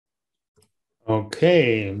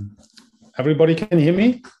Okay, everybody can hear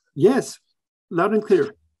me? Yes, loud and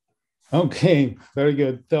clear. Okay, very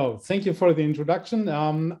good. So thank you for the introduction.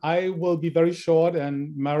 I will be very short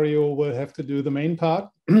and Mario will have to do the main part.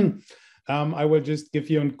 I will just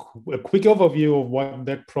give you a quick overview of what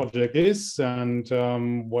that project is and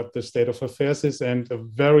what the state of affairs is, and a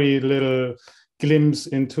very little glimpse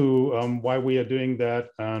into why we are doing that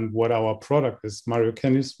and what our product is. Mario,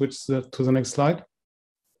 can you switch to the next slide?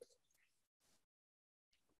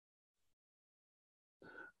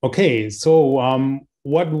 Okay, so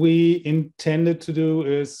what we intended to do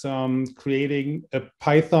is creating a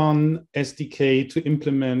Python SDK to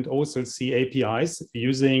implement OSLC APIs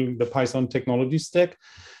using the Python technology stack,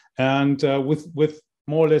 and with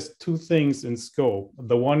more or less two things in scope.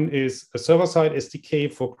 The one is a server-side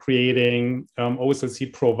SDK for creating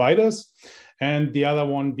OSLC providers, and the other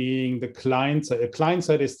one being the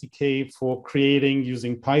client-side SDK for creating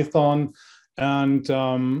using Python and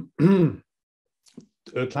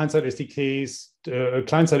client-side SDK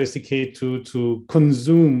to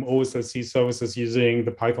consume OSLC services using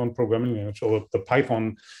the Python programming language or the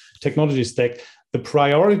Python technology stack. The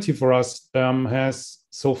priority for us has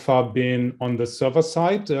so far been on the server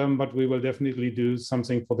side, but we will definitely do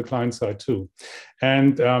something for the client side too.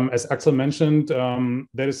 And as Axel mentioned,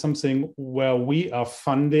 that is something where we are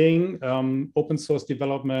funding open source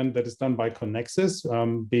development that is done by Koneksys,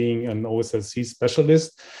 being an OSLC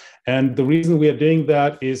specialist. And the reason we are doing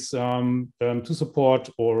that is to support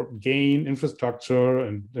or gain infrastructure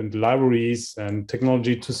and libraries and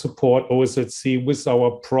technology to support OSLC with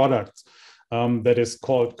our product that is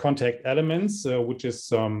called Contact Elements, which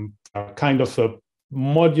is a kind of a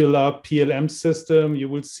modular PLM system. You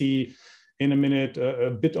will see in a minute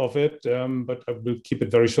a bit of it, but I will keep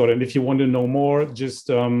it very short. And if you want to know more,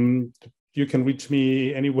 just you can reach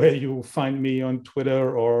me anywhere you find me on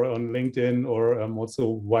Twitter or on LinkedIn, or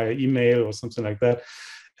also via email or something like that.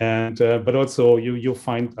 And but also you'll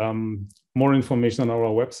find more information on our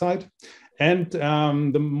website. And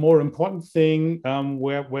the more important thing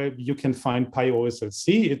where you can find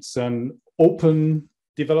PyOSLC, it's an open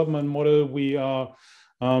development model. We are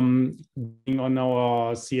being on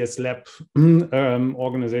our CS Lab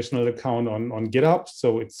organizational account on GitHub.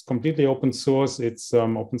 So it's completely open source. It's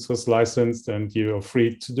open source licensed, and you're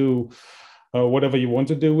free to do whatever you want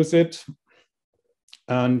to do with it.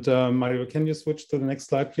 And Mario, can you switch to the next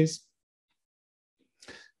slide, please?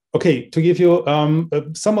 Okay, to give you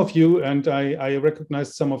some of you, and I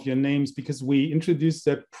recognize some of your names because we introduced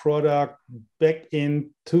that product back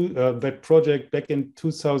into that project back in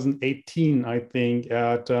 2018, I think,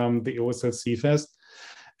 at the OSLCFest,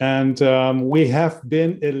 and we have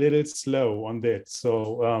been a little slow on that.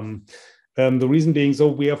 So the reason being, so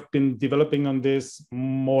we have been developing on this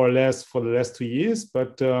more or less for the last 2 years,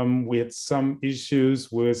 but we had some issues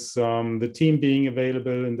with the team being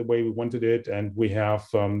available in the way we wanted it. And we have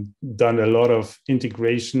done a lot of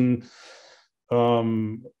integration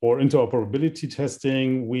or interoperability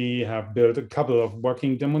testing. We have built a couple of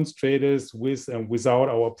working demonstrators with and without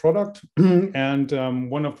our product. And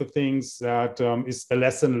one of the things that is a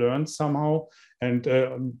lesson learned somehow, and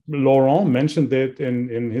Laurent mentioned that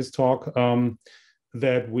in his talk,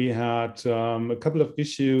 that we had a couple of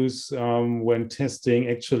issues when testing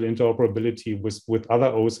actual interoperability with other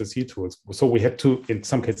OSLC tools. So we had to, in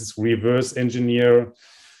some cases, reverse engineer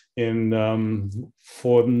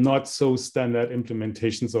for not so standard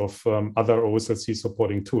implementations of other OSLC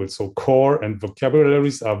supporting tools. So core and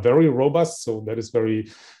vocabularies are very robust, so that is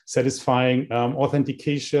very satisfying.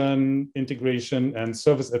 Authentication, integration, and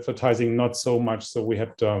service advertising, not so much. So we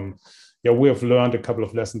had we have learned a couple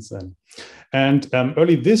of lessons then. And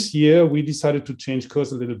early this year, we decided to change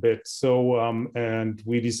course a little bit. So, and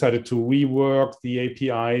we decided to rework the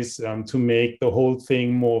APIs to make the whole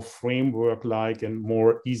thing more framework-like and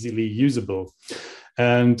more easily usable.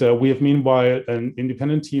 And we have meanwhile an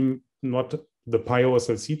independent team, not the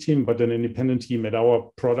PyOSLC team, but an independent team at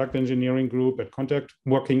our product engineering group at Contact,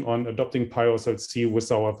 working on adopting PyOSLC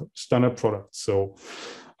with our standard product. So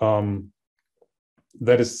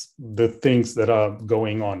that is the things that are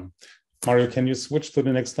going on. Mario, can you switch to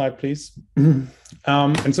the next slide, please? And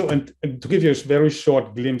to give you a very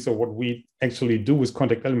short glimpse of what we actually do with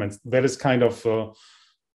Contact Elements, that is kind of a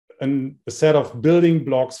set of building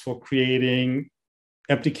blocks for creating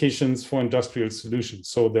applications for industrial solutions.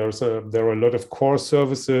 So there are a lot of core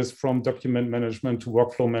services, from document management to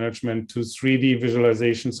workflow management to 3D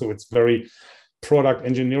visualization. So it's very product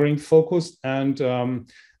engineering focused. And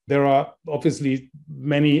there are obviously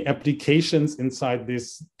many applications inside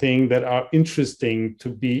this thing that are interesting to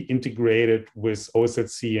be integrated with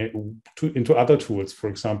OSLC into other tools. For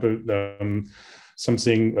example,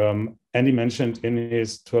 something Andy mentioned in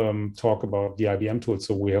his talk about the IBM tools.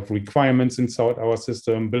 So we have requirements inside our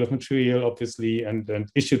system, bill of material, obviously, and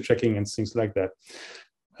issue tracking and things like that.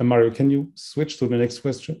 Mario, can you switch to the next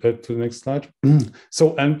question, to the next slide?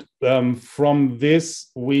 So, and from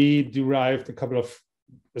this, we derived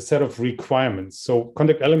a set of requirements. So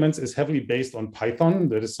contact elements is heavily based on Python.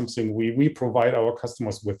 That is something we provide our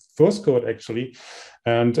customers with source code, actually.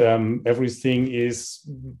 And everything is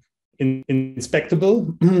inspectable.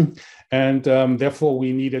 And therefore,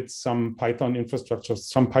 we needed some Python infrastructure,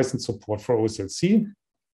 some Python support for OSLC.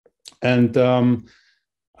 And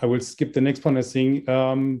I will skip the next one, I think.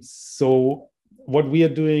 So what we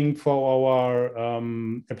are doing for our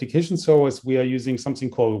application servers, we are using something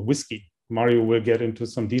called Whiskey. Mario will get into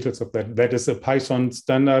some details of that. That is a Python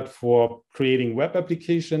standard for creating web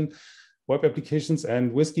applications,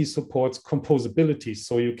 and Whiskey supports composability.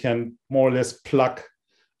 So you can more or less plug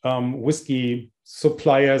Whiskey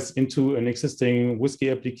suppliers into an existing Whiskey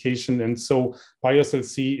application. And so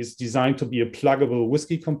PyOSLC is designed to be a pluggable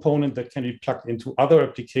Whiskey component that can be plugged into other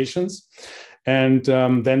applications. And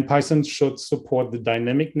then Python should support the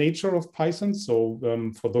dynamic nature of Python. So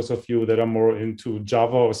for those of you that are more into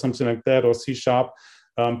Java or something like that, or C#,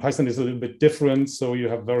 Python is a little bit different. So you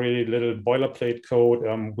have very little boilerplate code.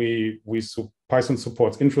 Python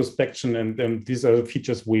supports introspection, and these are the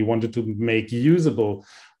features we wanted to make usable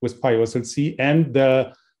with PyOSLC. And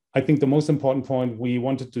I think the most important point, we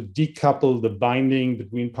wanted to decouple the binding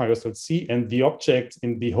between PyOSLC and the object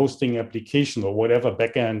in the hosting application or whatever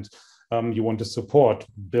backend you want to support,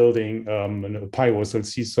 building a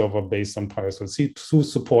PyOSLC server based on PyOSLC to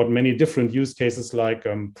support many different use cases, like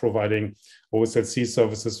providing OSLC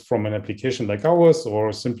services from an application like ours,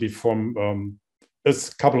 or simply from a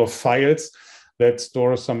couple of files that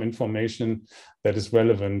store some information that is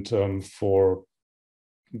relevant for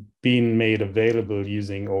being made available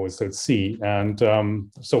using OSLC. And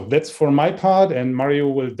so that's for my part, and Mario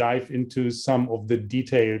will dive into some of the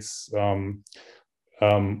details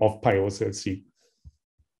of PyOSLC.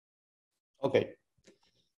 Okay.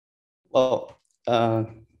 Well, hello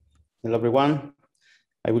everyone.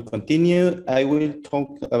 I will continue. I will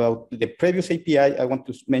talk about the previous API. I want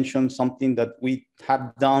to mention something that we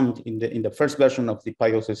have done in the first version of the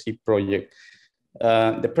PyOSLC project.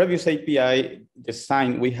 The previous API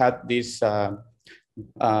design, we had these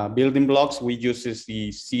building blocks. We use the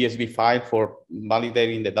CSV file for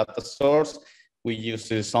validating the data source. We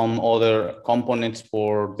use some other components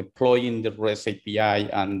for deploying the REST API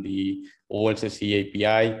and the OSLC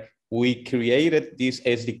API. We created this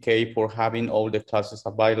SDK for having all the classes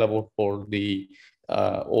available for the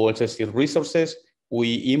OSLC resources.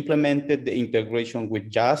 We implemented the integration with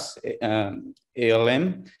JAS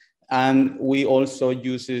ALM, and we also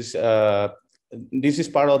uses, this is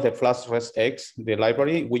part of the Flash REST-X, the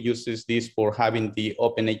library. We uses this for having the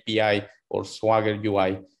Open API or Swagger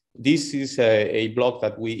UI. This is a block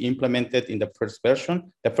that we implemented in the first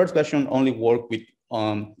version. The first version only worked with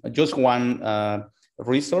just one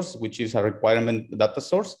resource, which is a requirement data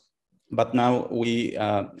source. But now we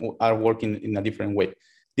are working in a different way.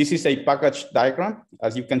 This is a package diagram.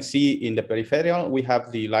 As you can see in the peripheral, we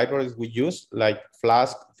have the libraries we use, like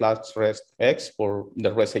Flask, Flash REST-X for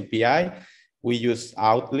the REST API. We use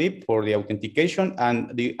outlib for the authentication,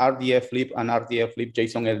 and the RDF-lib and RDF-lib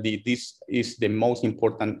JSON-LD. This is the most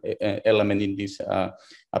important element in this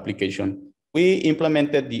application. We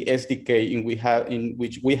implemented the SDK in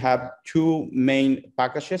which we have two main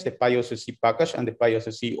packages, the PyOSLC package and the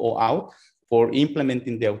PyOSLC OAuth, for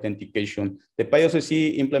implementing the authentication. The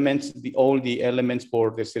PyOSLC implements all the elements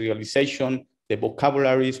for the serialization, the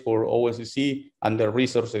vocabularies for OSLC, and the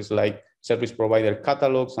resources like service provider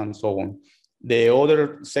catalogs and so on. The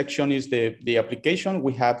other section is the application.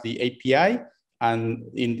 We have the API, and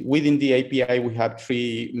within the API, we have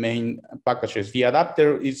three main packages. The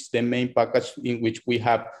adapter is the main package in which we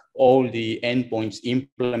have all the endpoints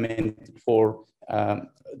implemented for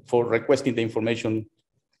requesting the information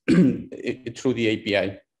through the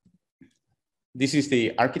API. This is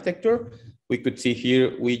the architecture. We could see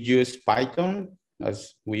here, we use Python,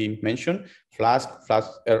 as we mentioned, Flask, Flash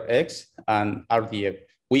RX, and RDF.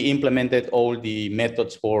 We implemented all the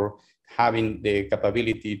methods for having the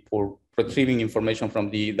capability for retrieving information from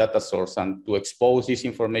the data source and to expose this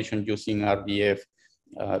information using RDF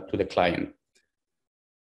to the client.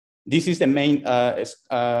 This is the main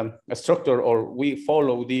structure, or we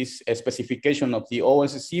follow this specification of the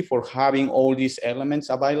OSLC for having all these elements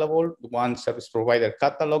available. One service provider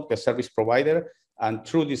catalog, the service provider, and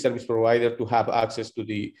through the service provider to have access to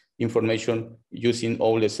the information using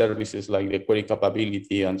all the services like the query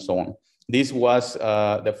capability and so on. This was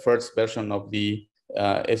the first version of the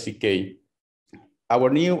SDK. Our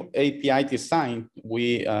new API design,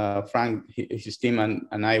 Frank, his team,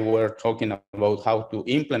 and I were talking about how to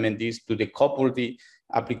implement this to decouple the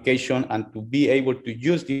application and to be able to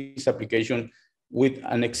use this application with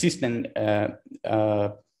an existing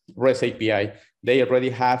REST API. They already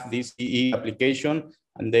have this EE application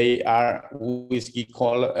and they are WSGI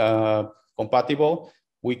call compatible.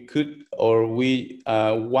 We could, or we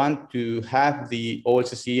want to have the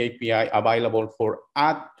OSLC API available for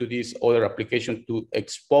add to this other application to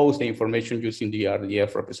expose the information using the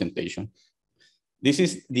RDF representation. This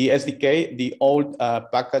is the SDK. The old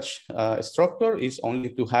package structure is only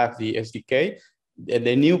to have the SDK.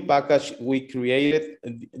 The new package, we created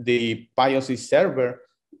the PyOC server,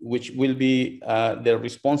 which will be the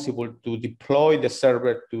responsible to deploy the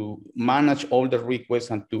server to manage all the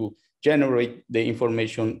requests and to generate the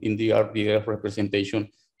information in the RDF representation.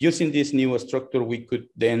 Using this new structure, we could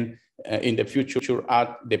then, in the future,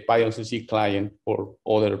 add the PyOC client for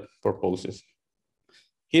other purposes.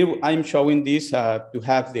 Here, I'm showing this to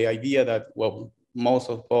have the idea that, well, most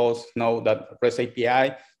of us know that REST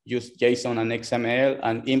API use JSON and XML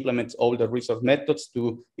and implements all the resource methods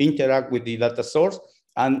to interact with the data source.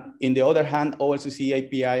 And in the other hand, OSLC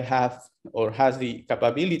API has the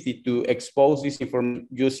capability to expose this information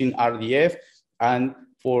using RDF and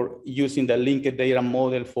for using the linked data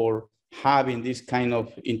model for having this kind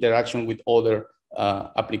of interaction with other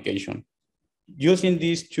applications. Using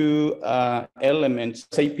these two elements,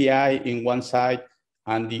 API in one side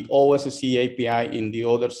and the OSLC API in the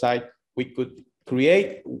other side, we could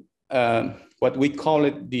create what we call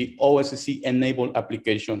it the OSLC enabled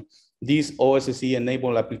application. This OSLC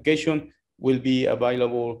enabled application will be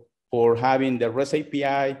available for having the REST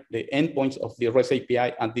API, the endpoints of the REST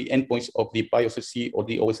API, and the endpoints of the PyOC or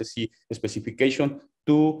the OSLC specification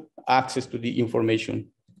to access to the information.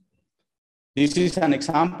 This is an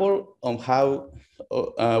example of how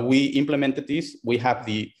we implemented this. We have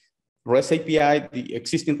the REST API, the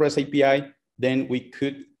existing REST API, then we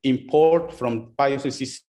could import from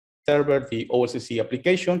PyOC server the OSLC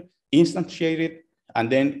application, instantiate it, and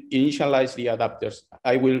then initialize the adapters.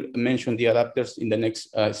 I will mention the adapters in the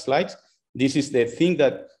next slides. This is the thing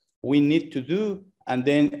that we need to do. And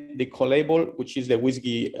then the callable, which is the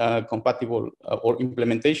WSGI compatible or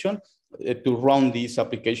implementation to run this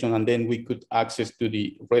application. And then we could access to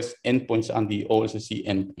the REST endpoints and the OSLC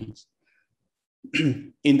endpoints.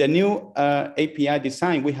 In the new API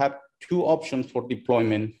design, we have two options for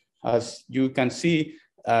deployment. As you can see,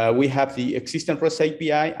 we have the existing REST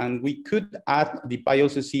API, and we could add the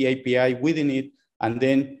PyOC API within it, and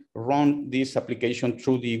then run this application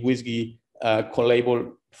through the WSGI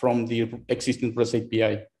callable from the existing REST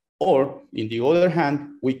API. Or, in the other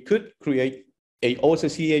hand, we could create a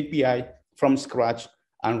OSLC API from scratch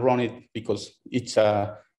and run it because it's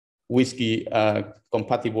a WSGI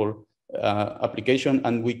compatible application,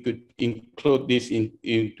 and we could include this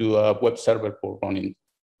into a web server for running.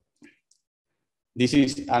 This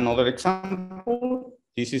is another example.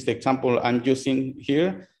 This is the example I'm using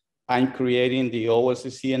here. I'm creating the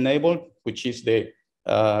OSLC enabled, which is the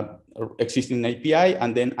existing API,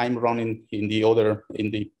 and then I'm running in the other,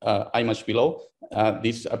 in the image below,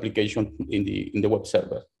 this application in the web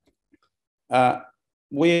server.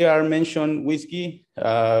 We are mentioned WSGI.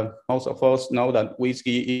 Most of us know that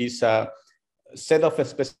WSGI is a set of a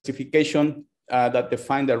specification that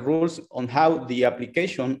define the rules on how the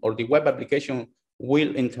application or the web application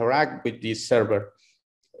will interact with this server.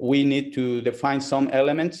 We need to define some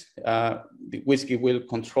elements. The WSGI will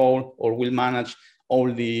control or will manage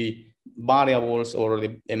all the variables or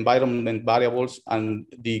the environment variables and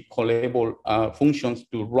the callable functions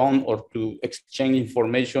to run or to exchange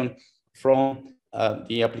information from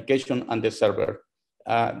the application and the server.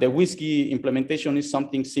 The WSGI implementation is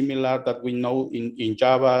something similar that we know in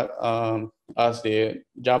Java as the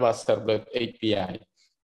Java Servlet API.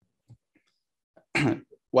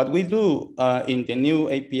 What we do in the new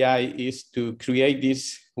API is to create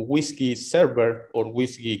this WSGI server or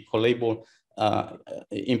WSGI callable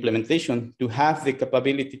implementation to have the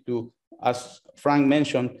capability to, as Frank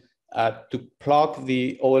mentioned, to plug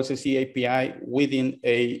the OSLC API within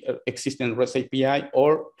a existing REST API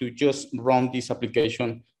or to just run this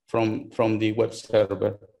application from the web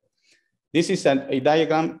server. This is a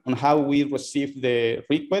diagram on how we receive the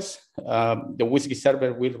request. The WSGI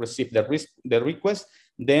server will receive the request.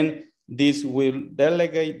 Then this will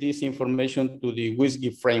delegate this information to the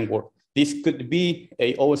WSGI framework. This could be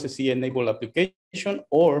a OSLC-enabled application,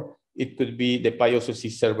 or it could be the PyOSLC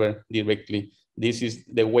server directly. This is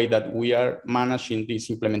the way that we are managing this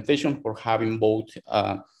implementation for having both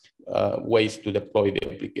ways to deploy the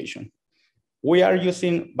application. We are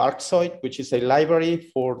using Barkzoid, which is a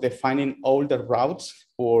library for defining all the routes,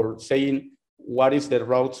 for saying what is the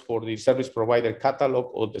routes for the service provider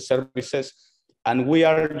catalog or the services. And we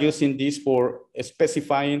are using this for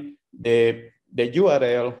specifying the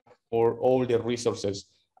URL for all the resources.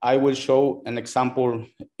 I will show an example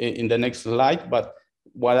in the next slide, but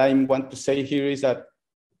what I want to say here is that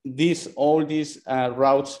all these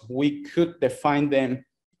routes, we could define them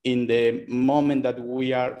in the moment that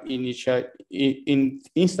we are instantiating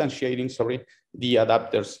the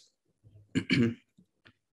adapters.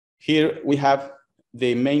 Here we have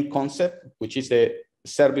the main concept, which is the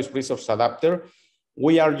service resource adapter.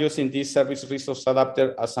 We are using this service resource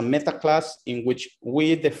adapter as a meta class in which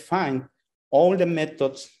we define all the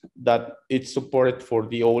methods that it's supported for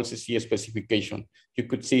the OSLC specification. You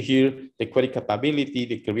could see here the query capability,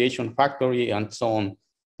 the creation factory, and so on.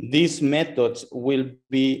 These methods will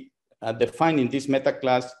be defined in this meta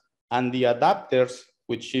class, and the adapters,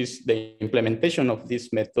 which is the implementation of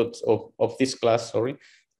these methods of this class,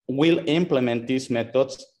 will implement these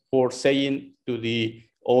methods for saying to the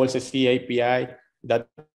OSLC API that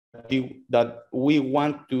we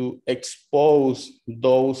want to expose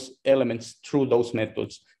those elements through those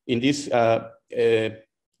methods. In this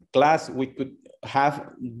class, we could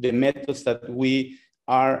have the methods that we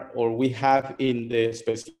have in the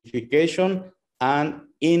specification, and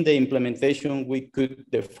in the implementation, we could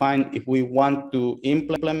define if we want to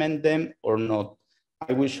implement them or not.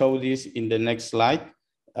 I will show this in the next slide,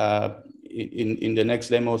 in the next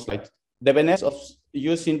demo slide. The benefit of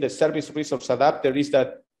using the service resource adapter is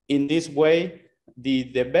that in this way, the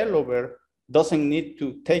developer doesn't need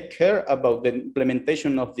to take care about the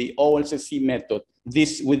implementation of the OSLC method.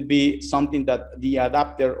 This would be something that the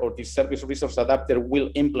adapter or the service resource adapter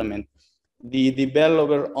will implement. The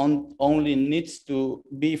developer only needs to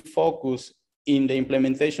be focused in the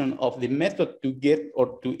implementation of the method to get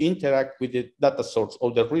or to interact with the data source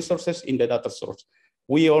or the resources in the data source.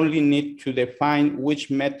 We only need to define which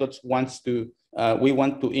methods we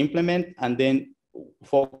want to implement, and then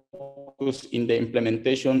focus in the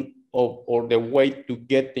implementation or the way to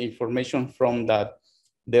get the information from that.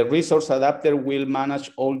 The resource adapter will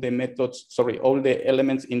manage all the methods, all the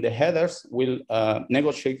elements in the headers, will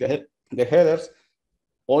negotiate the headers,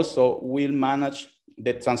 also will manage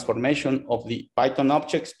the transformation of the Python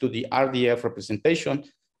objects to the RDF representation,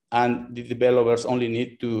 and the developers only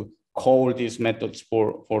need to call these methods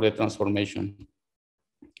for the transformation.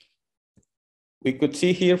 We could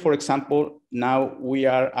see here, for example, now we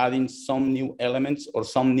are adding some new elements or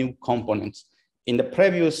some new components. In the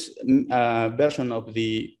previous version of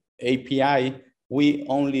the API, we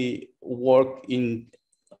only work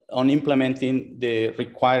on implementing the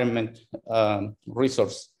requirement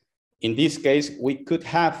resource. In this case, we could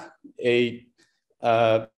have a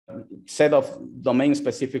set of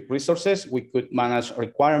domain-specific resources. We could manage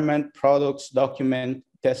requirement, products, document,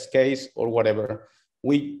 test case, or whatever.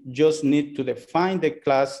 We just need to define the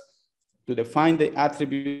class, to define the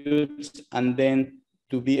attributes, and then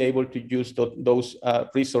to be able to use those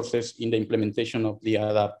resources in the implementation of the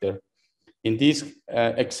adapter. In this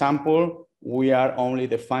example, we are only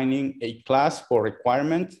defining a class for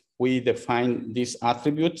requirement. We define these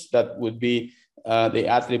attributes that would be the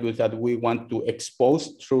attributes that we want to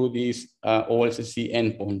expose through these OSLC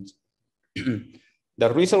endpoints. The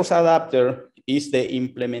resource adapter is the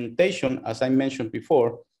implementation, as I mentioned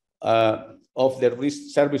before, of the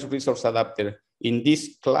service resource adapter. In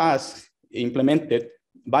this class implemented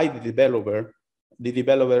by the developer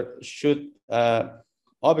should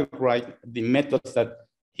override the methods that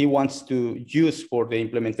he wants to use for the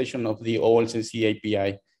implementation of the OSLC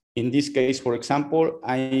API. In this case, for example,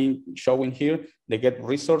 I'm showing here the get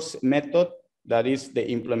resource method that is the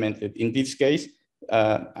implemented. In this case,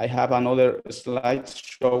 I have another slide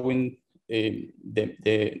showing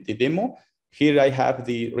the demo. Here I have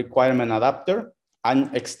the requirement adapter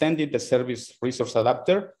and extended the service resource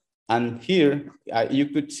adapter. And here you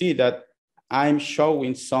could see that I'm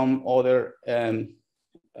showing some other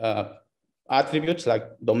attributes like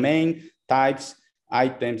domain, types,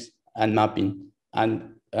 items, and mapping.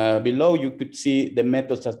 And below you could see the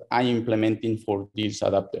methods that I'm implementing for this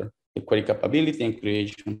adapter, the query capability and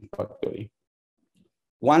creation factory.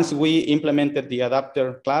 Once we implemented the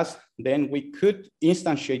adapter class, then we could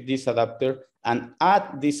instantiate this adapter and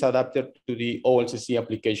add this adapter to the OSLC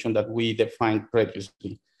application that we defined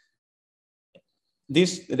previously.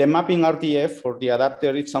 The mapping RDF for the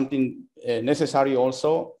adapter is something necessary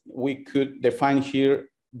also. We could define here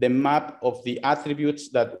the map of the attributes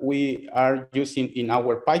that we are using in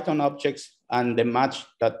our Python objects and the match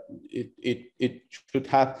that it should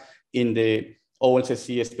have in the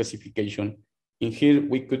OSLC specification. In here,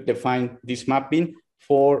 we could define this mapping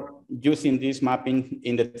for using this mapping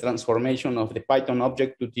in the transformation of the Python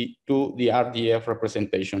object to the RDF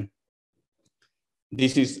representation.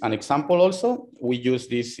 This is an example also. We use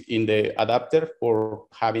this in the adapter for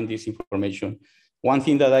having this information. One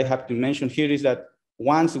thing that I have to mention here is that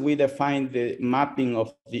once we define the mapping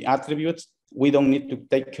of the attributes, we don't need to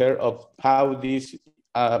take care of how this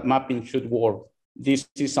mapping should work. This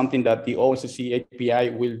is something that the OSLC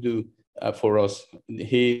API will do for us.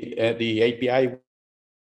 The API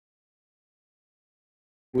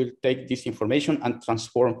will take this information and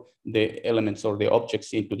transform the elements or the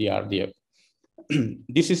objects into the RDF.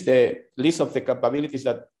 This is the list of the capabilities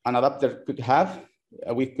that an adapter could have.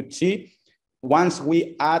 We could see once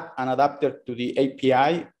we add an adapter to the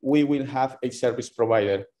API, we will have a service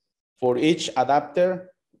provider. For each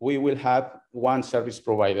adapter, we will have one service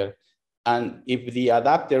provider. And if the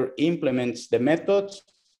adapter implements the methods,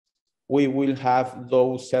 we will have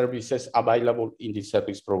those services available in the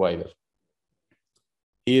service provider.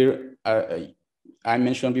 Here, I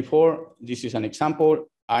mentioned before, this is an example.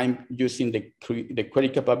 I'm using the query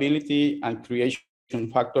capability and creation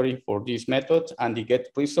factory for these methods and the get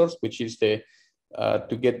resource, which is the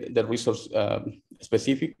to get the resource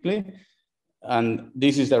specifically. And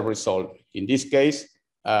this is the result. In this case,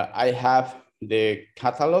 I have the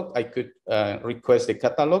catalog. I could request the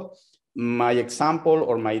catalog. My example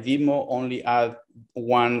or my demo only add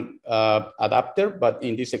one adapter, but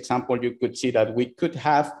in this example, you could see that we could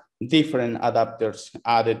have different adapters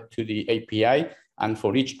added to the API. And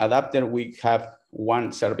for each adapter, we have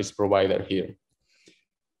one service provider here.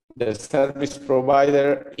 The service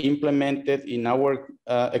provider implemented in our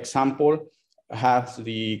example has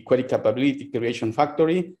the query capability creation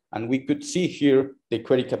factory. And we could see here the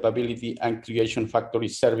query capability and creation factory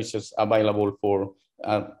services available for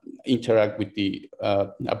interact with the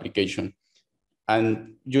application.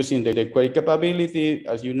 And using the query capability,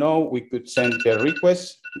 as you know, we could send the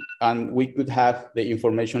request and we could have the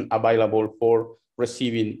information available for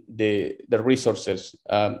receiving the resources.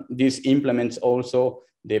 This implements also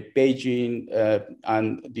the paging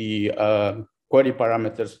and the query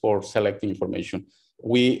parameters for selecting information.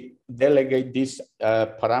 We delegate these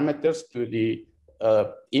parameters to the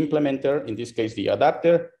implementer, in this case, the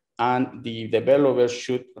adapter, and the developer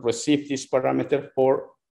should receive this parameter for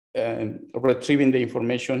retrieving the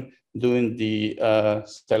information, doing the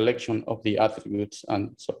selection of the attributes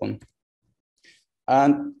and so on.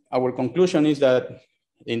 And our conclusion is that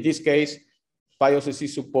in this case, PyOSLC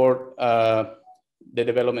support the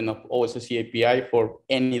development of OSLC API for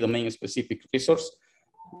any domain-specific resource.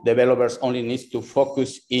 Developers only need to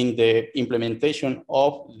focus in the implementation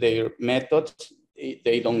of their methods.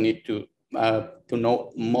 They don't need to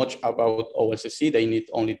know much about OSLC. They need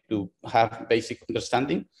only to have basic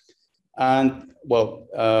understanding. And well,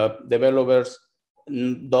 developers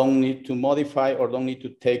don't need to modify or don't need to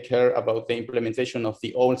take care about the implementation of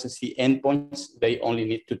the OSLC endpoints. They only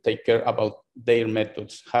need to take care about their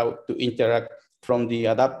methods, how to interact from the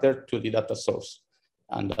adapter to the data source.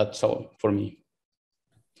 And that's all for me.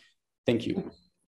 Thank you.